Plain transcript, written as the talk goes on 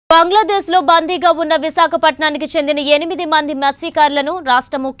బంగ్లాదేశ్లో బందీగా ఉన్న విశాఖపట్నానికి చెందిన 8 మంది మత్స్యకారులను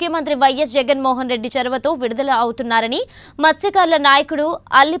రాష్ట్ర ముఖ్యమంత్రి వైఎస్ జగన్మోహన్ రెడ్డి చొరవతో విడుదల అవుతున్నారని మత్స్యకారుల నాయకుడు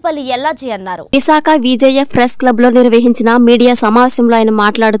అల్లిపల్లి ఎల్లాజీ అన్నారు. విశాఖ విజయ ప్రెస్ క్లబ్ లో నిర్వహించిన మీడియా సమావేశంలో ఆయన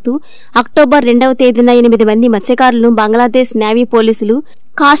మాట్లాడుతూ అక్టోబర్ 2వ తేదీన 8 మంది మత్స్యకారులను బంగ్లాదేశ్ నేవీ పోలీసులు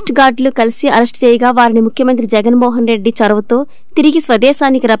కాస్ట్ గార్డులు కలిసి అరెస్ట్ చేయగా వారిని ముఖ్యమంత్రి జగన్మోహన్ రెడ్డి చొరవతో తిరిగి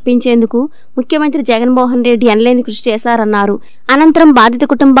స్వదేశానికి రప్పించేందుకు ముఖ్యమంత్రి జగన్మోహన్ రెడ్డి ఎనలేని కృషి చేశారన్నారు. అనంతరం బాధిత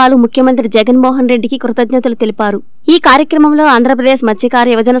కుటుంబాలు ముఖ్యమంత్రి జగన్మోహన్ రెడ్డికి కృతజ్ఞతలు తెలిపారు. ఈ కార్యక్రమంలో ఆంధ్రప్రదేశ్ మత్స్యకార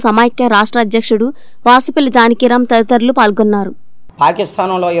యువజన సమాఖ్య రాష్ట్ర అధ్యక్షుడు వాసుపల్లి జానకిరాం తదితరులు పాల్గొన్నారు.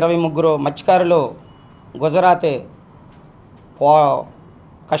 పాకిస్తాన్లో 23 మత్స్యకారులు గుజరాత్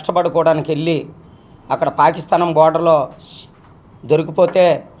కష్టపడుకోవడానికి వెళ్ళి అక్కడ పాకిస్తాన్ బోర్డర్లో దొరికిపోతే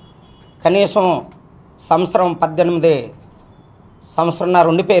కనీసం సంవత్సరం 18 సంవత్సరంన్నర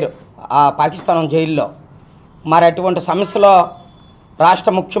ఉండిపోయారు ఆ పాకిస్తాన్ జైల్లో. మరి అటువంటి సమస్యలో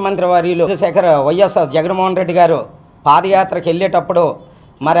రాష్ట్ర ముఖ్యమంత్రి వర్యులు వైఎస్ జగన్మోహన్ రెడ్డి గారు పాదయాత్రకు వెళ్ళేటప్పుడు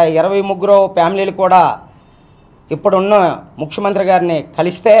మరి 23 ఫ్యామిలీలు కూడా ఇప్పుడున్న ముఖ్యమంత్రి గారిని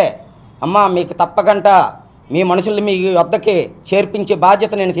కలిస్తే, అమ్మ మీకు తప్పకుండా మీ మనుషుల్ని మీ వద్దకి చేర్పించే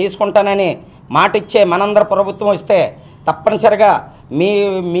బాధ్యత నేను తీసుకుంటానని మాటిచ్చే మనందర ప్రభుత్వం వస్తే తప్పనిసరిగా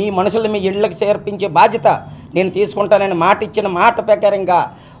మీ మనుషుల్ని మీ ఇళ్ళకి చేర్పించే బాధ్యత నేను తీసుకుంటానని మాట ఇచ్చిన మాట ప్రకారంగా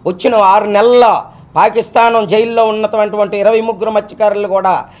వచ్చిన 6 నెలల్లో పాకిస్తాన్ జైల్లో ఉన్నటువంటి 23 మత్స్యకారులు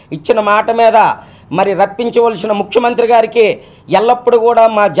కూడా ఇచ్చిన మాట మీద మరి రప్పించవలసిన ముఖ్యమంత్రి గారికి ఎల్లప్పుడూ కూడా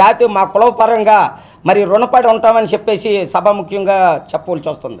మా జాతి మా కులపరంగా మరి రుణపడి ఉంటామని చెప్పేసి సభాముఖ్యంగా చెప్పవలసి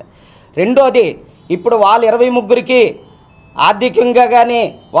వస్తుంది. రెండోది, ఇప్పుడు వాళ్ళ 23కి ఆర్థికంగా కానీ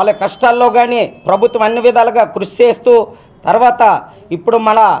వాళ్ళ కష్టాల్లో కానీ ప్రభుత్వం అన్ని విధాలుగా కృషి చేస్తూ, తర్వాత ఇప్పుడు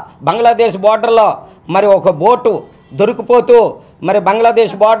మన బంగ్లాదేశ్ బోర్డర్లో మరి ఒక బోటు దొరికిపోతూ మరి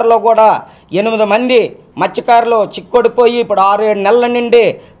బంగ్లాదేశ్ బోర్డర్లో కూడా 8 మంది మత్స్యకారులు చిక్కొడిపోయి ఇప్పుడు 6-7 నెలల నుండి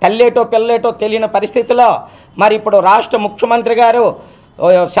తల్లేటో పిల్లేటో తెలియని పరిస్థితిలో మరి ఇప్పుడు రాష్ట్ర ముఖ్యమంత్రి గారు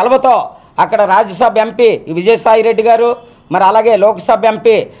సెలవుతో అక్కడ రాజ్యసభ ఎంపీ విజయసాయిరెడ్డి గారు, మరి అలాగే లోక్సభ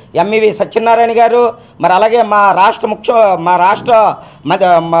ఎంపీ ఎంఈవి సత్యనారాయణ గారు, మరి అలాగే మా రాష్ట్ర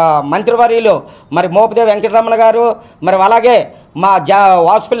మంత్రివర్యులు మరి మోపిదేవి వెంకటరమణ గారు, మరి అలాగే మా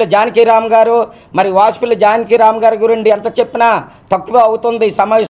వాసుపల్లి జానకిరామ్ గారు, మరి వాసుపల్లి జానకిరామ్ గారి గురించి ఎంత చెప్పినా తక్కువ అవుతుంది ఈ సమావేశం.